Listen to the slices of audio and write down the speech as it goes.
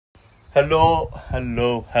Hello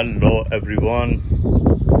everyone.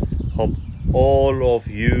 Hope all of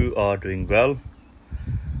you are doing well.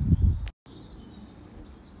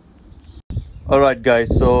 Alright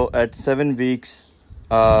guys, so at 7 weeks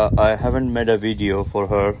I haven't made a video for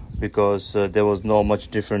her because there was not much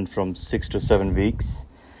different from 6 to 7 weeks,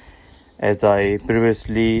 as I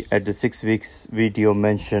previously at the 6 weeks video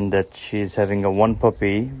mentioned that she's having a one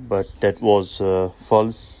puppy, but that was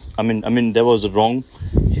false. I mean that was wrong.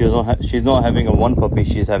 She's not having a one puppy,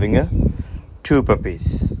 she's having a two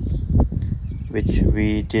puppies, which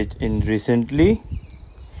we did in recently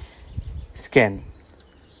scan.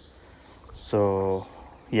 So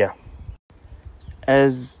yeah,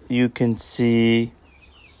 as you can see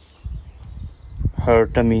her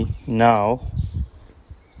tummy now,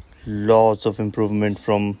 lots of improvement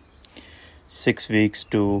from 6 weeks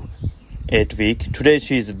to 8 weeks. Today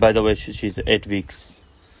she's 8 weeks,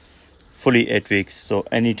 fully 8 weeks. So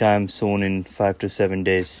anytime soon, in 5 to 7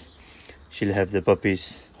 days, she'll have the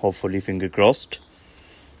puppies, hopefully, finger crossed.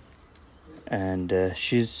 And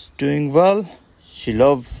she's doing well. She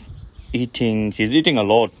loves eating. She's eating a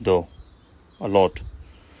lot though, a lot.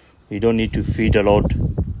 We don't need to feed a lot.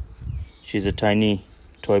 She's a tiny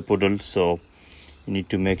toy poodle, so you need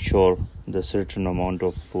to make sure the certain amount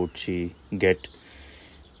of food she get,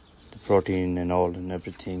 the protein and all and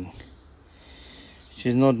everything.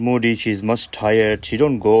 She's not moody, she's much tired. She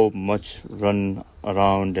don't go much run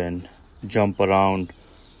around and jump around.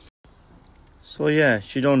 So yeah,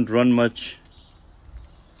 she don't run much.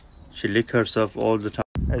 She lick herself all the time.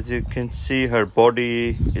 As you can see, her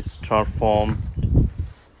body is transformed.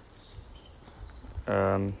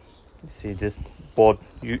 See this both,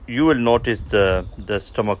 you will notice the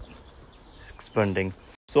stomach expanding.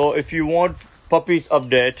 So if you want puppies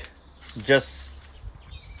update, just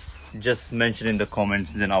mention in the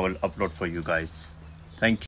comments, then I will upload for you guys. Thank you.